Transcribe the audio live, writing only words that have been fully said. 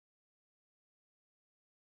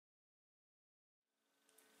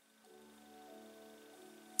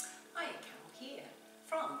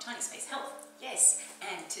Tiny Space Health, yes,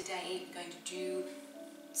 and today we're going to do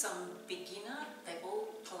some beginner, they're all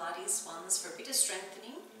Pilates ones for a bit of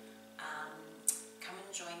strengthening. Come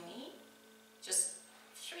and join me. Just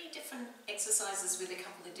 3 different exercises with a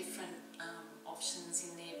couple of different options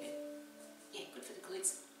in there, but yeah, good for the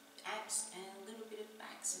glutes, abs, and a little bit of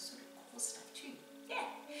back, some sort of core stuff too. Yeah,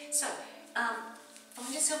 so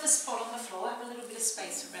find yourself a spot on the floor, have a little bit of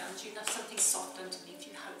space around you, have something soft underneath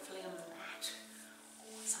you, hopefully on the mat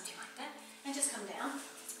or something like that, and just come down,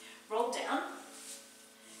 roll down,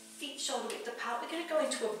 feet shoulder width apart. We're going to go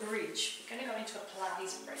into a bridge, we're going to go into a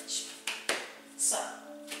Pilates bridge. So,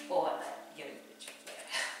 or that yoga bridge,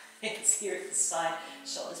 whatever. It's here at the side,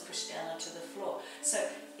 shoulders push down onto the floor. So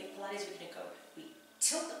in Pilates we're going to go, we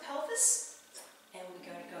tilt the pelvis, and we're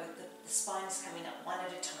going to go, the spine's coming up one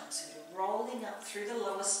at a time. So we're rolling up through the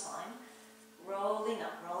lower spine, rolling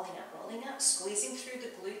up, rolling up, rolling up, squeezing through the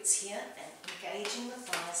glutes here and engaging the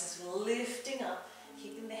thighs as we're lifting up,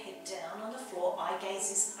 keeping the head down on the floor. Eye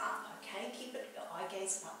gaze is up, okay? Keep it, eye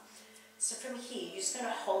gaze up. So from here, you're just going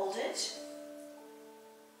to hold it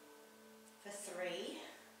for 3,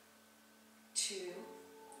 2,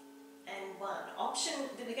 and 1. Option,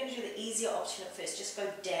 we're going to do the easier option at first. Just go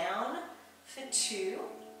down for 2,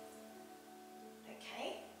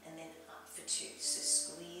 okay, and then up for 2.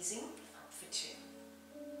 So squeezing, up for 2.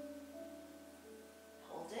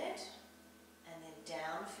 Hold it, and then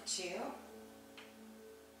down for 2,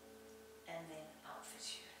 and then up for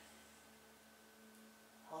 2.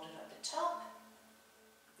 Hold it at the top.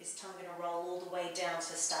 This time we're going to roll all the way down,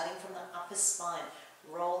 so starting from the upper spine,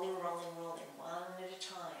 rolling, rolling, rolling, one at a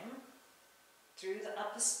time, through the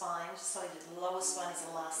upper spine, so the lower spine is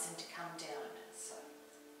the last thing to come down. So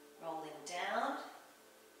rolling down,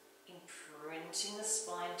 imprinting the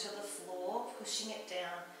spine to the floor, pushing it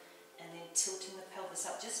down, and then tilting the pelvis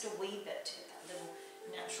up just a wee bit to get that little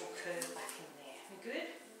natural curve back in there. We good?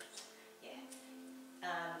 Yeah.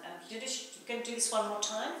 You're going to do this one more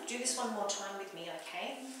time. Do this one more time with me,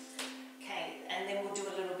 okay? Okay, and then we'll do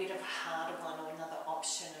a little bit of a harder one or another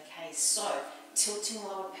option, okay? So, tilting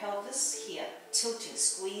lower pelvis here, tilting,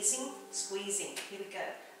 squeezing, squeezing. Here we go.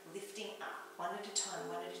 Lifting up, one at a time,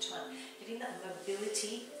 one at a time. Getting that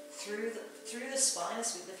mobility through the spine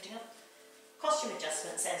as we're lifting up. Costume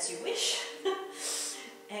adjustments as you wish.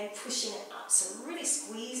 And pushing it up. So really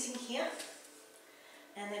squeezing here.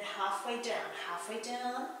 And then halfway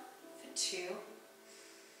down for 2.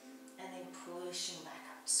 And then pushing back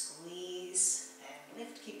up. Squeeze and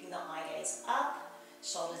lift, keeping the eye gaze up.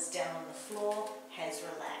 Shoulders down on the floor, hands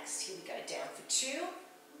relaxed. Here we go, down for 2,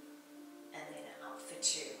 and then up for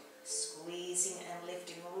 2. Squeezing and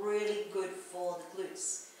lifting, really good for the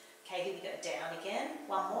glutes. Okay, here we go, down again,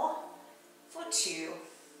 one more, for 2,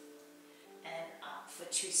 and up for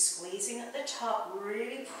 2. Squeezing at the top,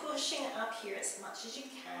 really pushing up here as much as you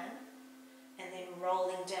can, and then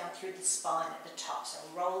rolling down through the spine at the top. So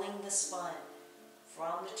rolling the spine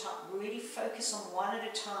from the top, really focus on one at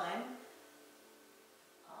a time.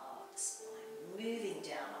 Moving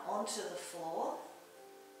down onto the floor.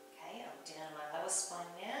 Okay, I'm down my lower spine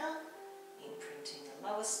now, imprinting the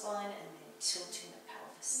lower spine and then tilting the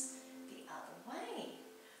pelvis the other way.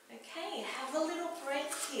 Okay, have a little break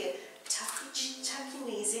here. Tuck your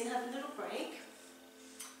knees in, have a little break.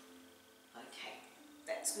 Okay,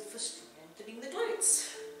 that's good for strengthening the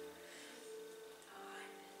glutes. Alright,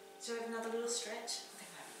 so we have another little stretch. I think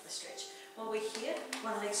I have another stretch. While we're here,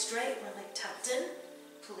 one leg straight, one leg tucked in,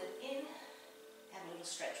 pull it in. Have a little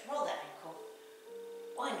stretch, roll that ankle.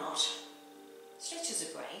 Why not? Stretches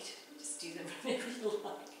are great, just do them whenever you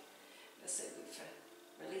like. They're so good for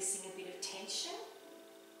releasing a bit of tension.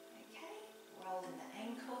 Okay, rolling the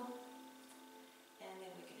ankle. And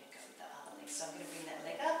then we're going to go with the other leg. So I'm going to bring that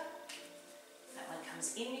leg up. That one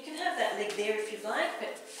comes in. You can have that leg there if you like,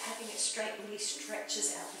 but having it straight really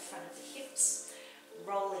stretches out the front of the hips.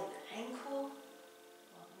 Rolling the ankle,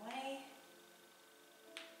 one way.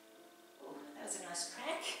 That was a nice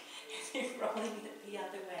crack, and then rolling it the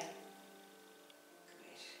other way.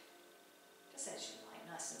 Good. Just as you like,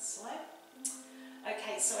 nice and slow.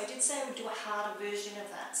 Okay, so I did say I would do a harder version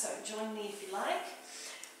of that, so join me if you like.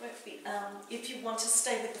 If you want to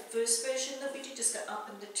stay with the first version that we did, just go up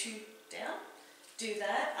and the 2 down. Do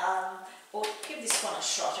that, or give this one a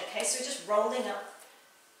shot, okay? So just rolling up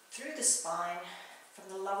through the spine,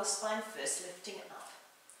 from the lower spine first, lifting it up.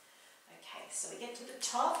 Okay, so we get to the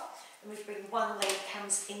top, and we bring one leg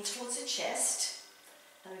comes in towards the chest,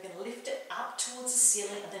 and we're going to lift it up towards the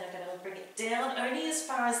ceiling, and then I'm going to bring it down only as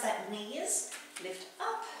far as that knee is. Lift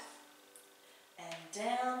up and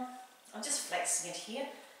down. I'm just flexing it here,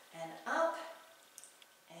 and up,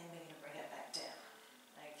 and we're going to bring it back down.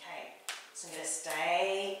 Okay, So I'm going to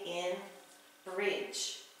stay in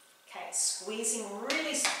bridge. Okay,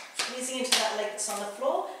 really squeezing into that leg that's on the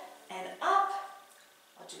floor, and up.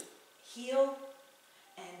 I'll do heel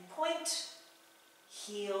and point,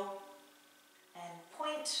 heel and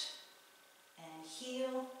point, and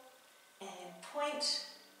heel and point,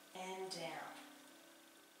 and down.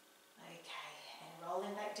 Okay, and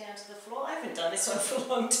rolling back down to the floor. I haven't done this one for a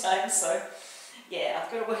long time, so yeah,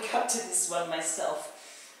 I've got to work up to this one myself.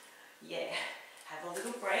 Yeah, have a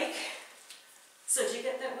little break. So did you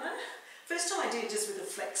get that one? First time I did it just with a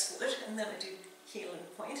flex foot, and then I did heel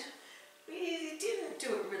and point. We didn't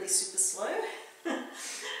do it really super slow,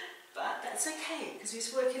 but that's okay, because we're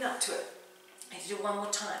just working up to it. I have to do it one more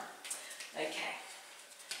time. Okay,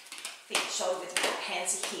 feet shoulder width apart,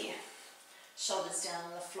 hands are here, shoulders down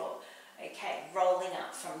on the floor. Okay, rolling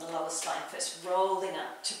up from the lower spine first, rolling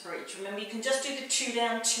up to bridge. Remember, you can just do the 2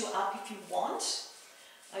 down, 2 up if you want.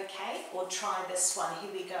 Okay, or try this one.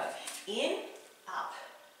 Here we go. In, up,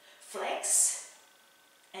 flex,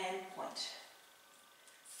 and point.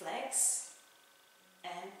 Flex,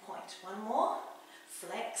 and point. One more.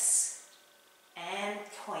 Flex, and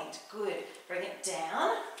point. Good. Bring it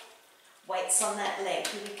down. Weights on that leg.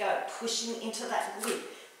 Here we go. Pushing into that glute.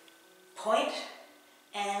 Point,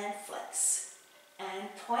 and flex.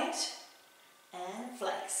 And point, and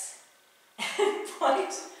flex. And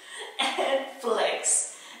point, and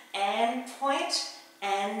flex. And point,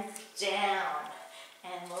 and down.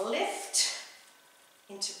 And lift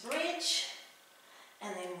into bridge.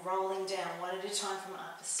 And then rolling down one at a time from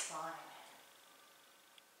upper spine.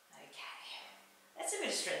 Okay, that's a bit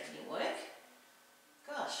of strengthening work.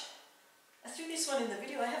 Gosh, I threw this one in the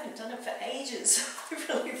video. I haven't done it for ages. I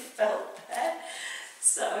really felt that.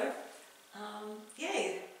 So,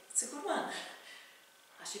 yeah, it's a good one.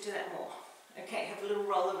 I should do that more. Okay, have a little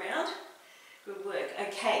roll around. Good work.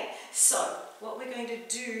 Okay, so what we're going to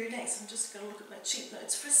do next, I'm just going to look at my cheat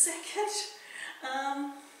notes for a second.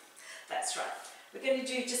 That's right. We're going to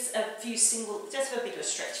do just a few just a bit of a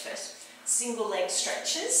stretch first. Single leg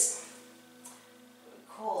stretches. We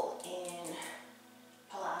call in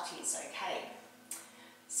Pilates, okay.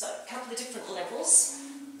 So a couple of different levels.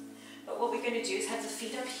 But what we're going to do is have the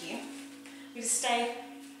feet up here. We're going to stay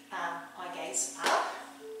eye gaze up.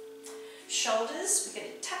 Shoulders, we're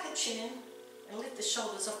going to tuck the chin in and lift the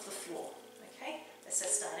shoulders off the floor. Okay, that's our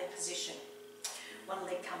starting position. One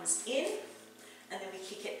leg comes in and then we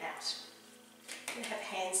kick it out. You can have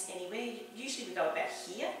hands anywhere. Usually we go about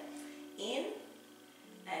here, in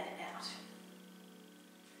and out.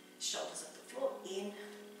 Shoulders off the floor, in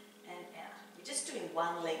and out. We're just doing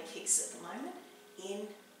one leg kicks at the moment, in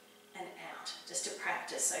and out, just to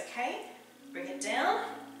practice, okay? Bring it down,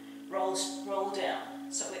 roll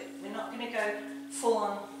down. So we're not going to go full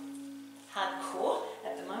on hardcore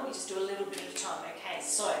at the moment, we just do a little bit at a time, okay?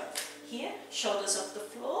 So here, shoulders off the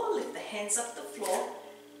floor, lift the hands off the floor,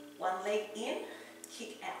 one leg in,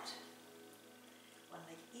 kick out. One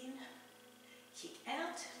leg in, kick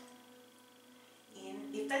out, in.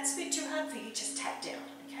 If that's a bit too hard for you, just tap down,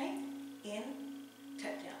 okay? In,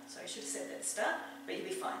 tap down. Sorry, I should have said that at the start, but you'll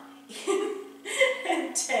be fine. In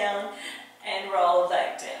and down, and roll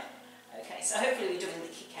back down. Okay, so hopefully we're doing the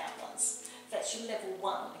kick out ones. That's your level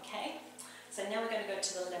 1, okay? So now we're going to go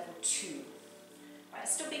to the level 2. Right,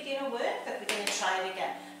 still beginner work, but we're going to try it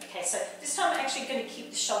again. Okay, so this time I'm actually going to keep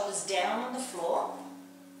the shoulders down on the floor.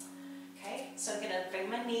 Okay, so I'm going to bring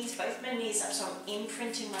my knees, both my knees up, so I'm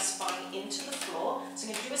imprinting my spine into the floor. So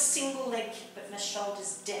I'm going to do a single leg kick, but my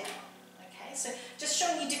shoulders down. Okay, so just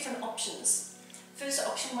showing you different options. First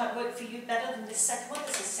option might work for you better than the second one.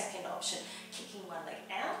 That's the second option. Kicking one leg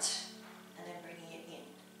out and then bringing it in.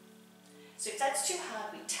 So if that's too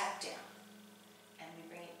hard, we tap down and we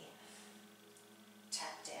bring it in.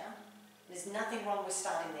 Tap down. There's nothing wrong with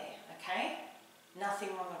starting there, okay? Nothing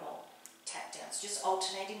wrong at all. Tap down. So just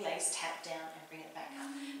alternating legs, tap down and bring it back up.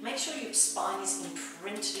 Make sure your spine is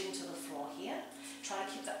imprinted into the floor here. Try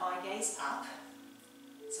to keep the eye gaze up.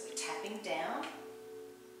 So we're tapping down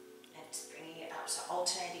and bringing it up. So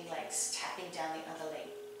alternating legs, tapping down the other leg.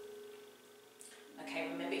 Okay,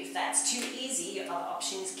 remember if that's too easy, your other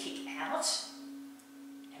option is kick out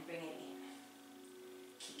and bring it in.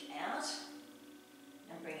 Kick out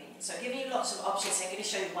and bring it in. So I'm giving you lots of options. I'm going to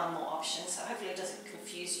show you one more option, so hopefully it doesn't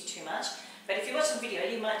confuse you too much. But if you watch the video,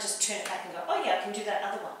 you might just turn it back and go, oh yeah, I can do that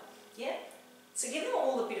other one. Yeah? So give them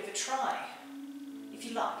all a bit of a try, if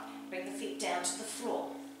you like. Bring the feet down to the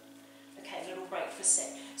floor. Okay, a little break for a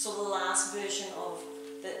sec. So the last version of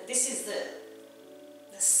this is the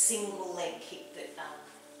single leg kick that,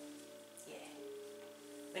 yeah.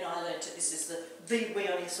 when I learned it, this is we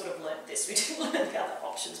only sort of learned this. We didn't learn the other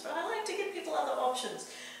options, but I like to give people other options.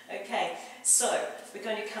 Okay, so we're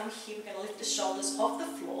going to come here, we're going to lift the shoulders off the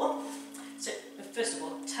floor. So first of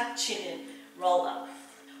all, tuck chin in, roll up.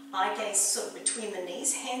 Eye gaze sort of between the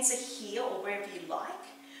knees, hands are here or wherever you like.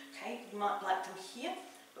 Okay, you might like them here,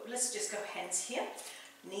 but let's just go hands here,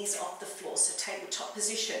 knees off the floor, so tabletop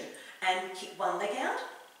position, and kick one leg out,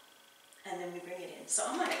 and then we bring it in. So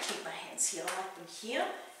I might keep my hands here, I like them here,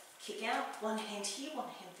 kick out, one hand here, one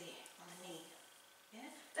hand there, on the knee. Yeah,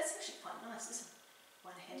 that's actually quite nice, isn't it?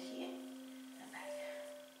 One hand here, and back.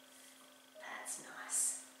 That's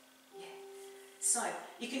nice. Yeah. So,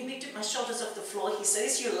 you can be my shoulders off the floor here, so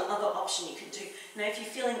this is your other option you can do. Now if you're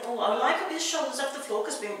feeling, oh, I like it with the shoulders off the floor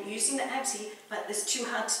because we're using the abs here, but it's too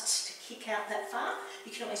hard to kick out that far,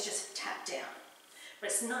 you can always just tap down. But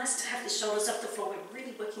it's nice to have the shoulders off the floor. We're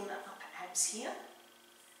really working the upper abs here.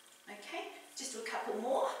 Okay, just do a couple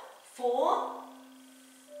more. 4,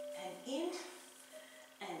 and in,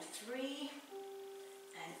 and 3,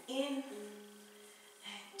 and in,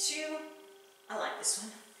 and 2. I like this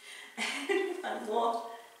one. And one more,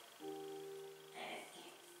 and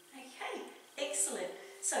in. Okay, excellent.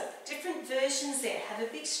 So, different versions there. Have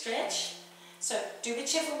a big stretch. So, do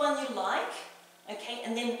whichever one you like. Okay,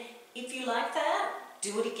 and then if you like that,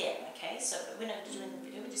 do it again. Okay, so we're not doing the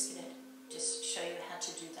video, we're just going to show you how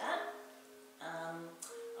to do that.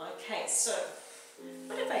 Okay, so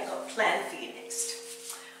what have I got planned for you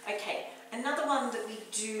next? Okay, another one that we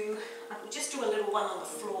do, we'll just do a little one on the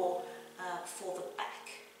floor for the back.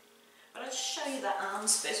 But I'll just show you the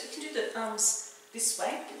arms first. We can do the arms this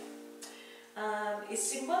way.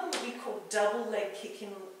 It's in one that we call double leg kick in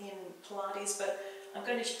Pilates, but I'm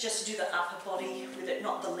going to just do the upper body with it,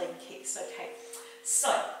 not the leg kicks. Okay,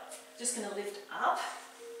 so just going to lift up.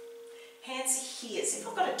 Hands are here. So if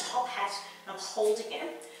I've got a top hat, I'm holding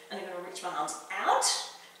it, and I'm going to reach my arms out,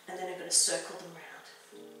 and then I'm going to circle them round.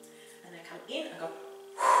 And I come in, I go,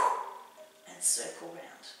 and circle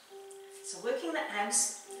round. So working the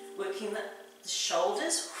abs, working the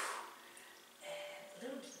shoulders, and a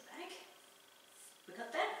little bit of the back. We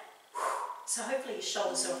got that? So hopefully your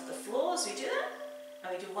shoulders are off the floor as we do that.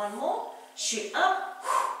 And we do one more. Shoot up,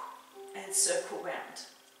 and circle round.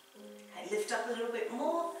 Okay, lift up a little bit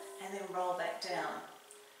more, and then roll back down.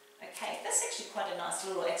 Okay, that's actually quite a nice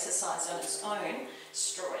little exercise on its own.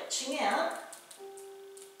 Stretching out.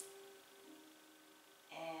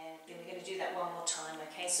 And then we're going to do that one more time,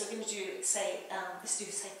 okay? So we're going to do, say, let's do,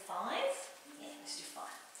 say, 5. Yeah, let's do 5.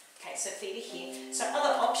 Okay, so feet are here. So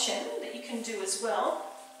other option that you can do as well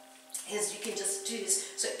is you can just do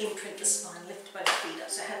this, so imprint the spine, lift both feet up.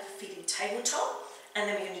 So have the feet in tabletop, and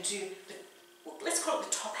then we're going to do, let's call it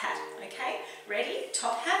the top hat, okay? Ready?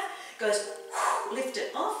 Top hat goes, lift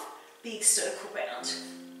it off, big circle round.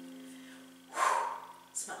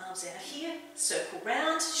 So my arms out here, circle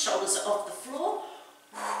round, shoulders are off the floor.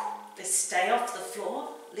 They stay off the floor,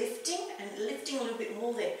 lifting, and lifting a little bit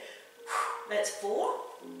more there. That's 4,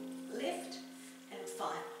 lift, and 5.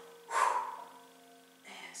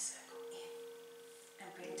 And circle in, and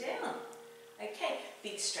bring down. Okay,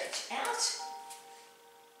 big stretch out.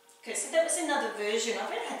 Okay, so that was another version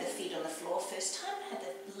of it. I had the feet on the floor first time, I had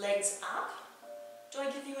the legs up. Do I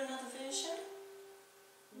give you another version?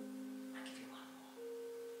 I'll give you one more.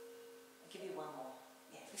 I'll give you one more.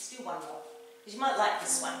 Yeah, let's do one more. Because you might like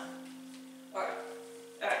this one.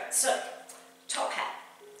 Alright, so top hat.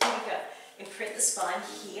 Here we go. Imprint the spine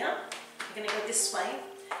here. We're going to go this way,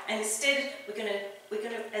 and instead we're going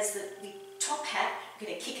to as the top hat, we're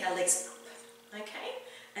going to kick our legs up. Okay?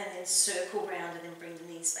 And then circle round and then bring the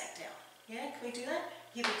knees back down. Yeah, can we do that?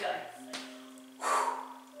 Here we go.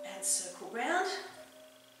 And circle round.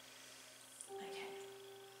 Okay.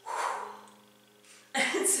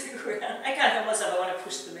 And circle round. I can't help myself, I want to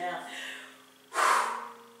push them out.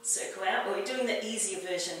 Circle out. Well, we're doing the easier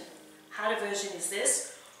version. Harder version is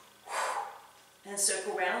this. And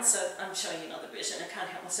circle round. So I'm showing you another version. I can't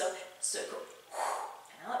help myself. Circle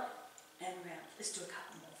out and round. Let's do a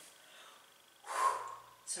couple more.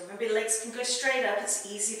 So remember, your legs can go straight up, it's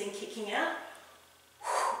easier than kicking out.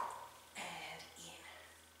 And in,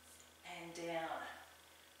 and down.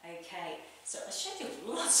 Okay, so I showed you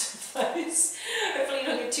lots of those. Hopefully you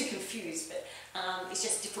don't get too confused, but it's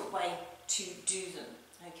just a different way to do them.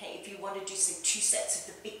 Okay, if you want to do, say, 2 sets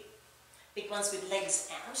of the big ones with legs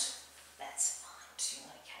out, that's fine too.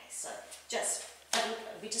 Okay, so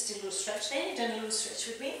we just did a little stretch there. You've done a little stretch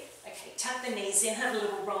with me. Okay, tuck the knees in, have a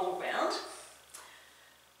little roll round.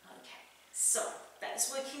 So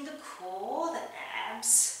that's working the core, the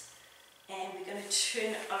abs, and we're going to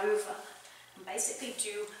turn over and basically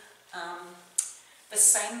do the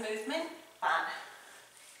same movement, but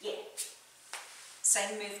yeah,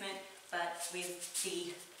 same movement, but with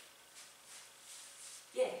the,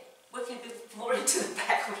 yeah, working a bit more into the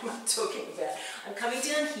back. What am I talking about? I'm coming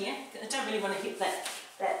down here. I don't really want to hit that,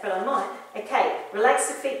 but I might. Okay, relax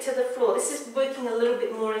the feet to the floor. This is working a little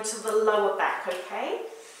bit more into the lower back, okay?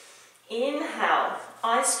 Inhale,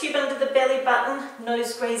 eyes cube under the belly button,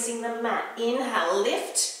 nose grazing the mat. Inhale,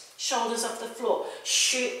 lift, shoulders off the floor.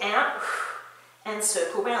 Shoot out and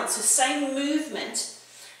circle round. So same movement,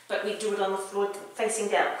 but we do it on the floor facing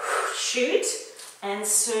down. Shoot and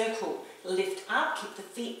circle. Lift up, keep the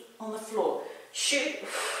feet on the floor. Shoot,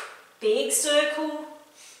 big circle,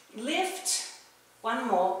 lift. One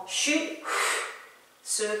more, shoot,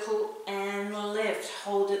 circle and lift.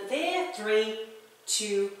 Hold it there. 3,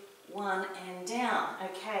 2, 1 and down.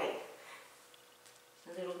 Okay.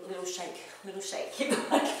 A little shake. Keep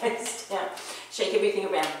the gaze down. Shake everything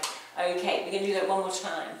around. Okay, we're going to do that one more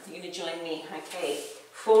time. You're going to join me. Okay,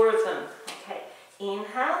 4 of them. Okay,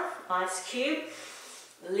 inhale, ice cube,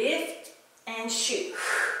 lift and shoot.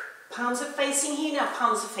 Palms are facing here now,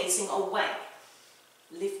 palms are facing away.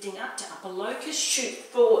 Lifting up to upper locus, shoot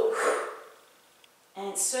forward.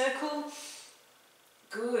 And circle.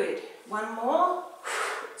 Good. One more.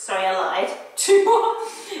 Sorry, I lied. 2 more.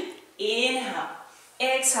 Inhale.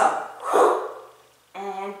 Exhale.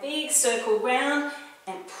 And big circle round.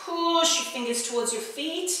 And push your fingers towards your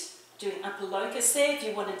feet. Doing upper locus there. If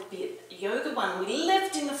you wanted to be a yoga one, we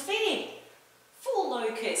lift in the feet. Full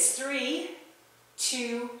locus. 3,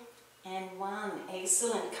 2, and 1.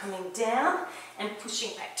 Excellent. Coming down and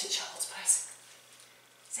pushing back to child's pose.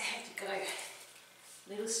 So have to go.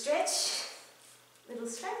 Little stretch. Little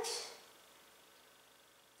stretch.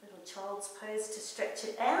 Little child's pose to stretch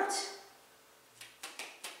it out.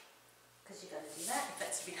 Because you've got to do that. If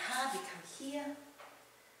that's a bit hard, we come here.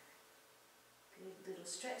 Good little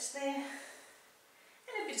stretch there.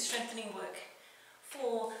 And a bit of strengthening work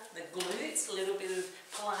for the glutes. A little bit of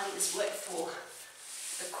Pilates work for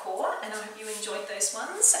the core. And I hope you enjoyed those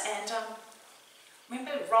ones. And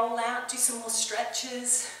remember, roll out, do some more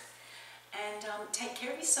stretches. And take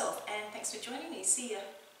care of yourself. And thanks for joining me. See ya.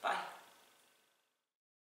 Bye.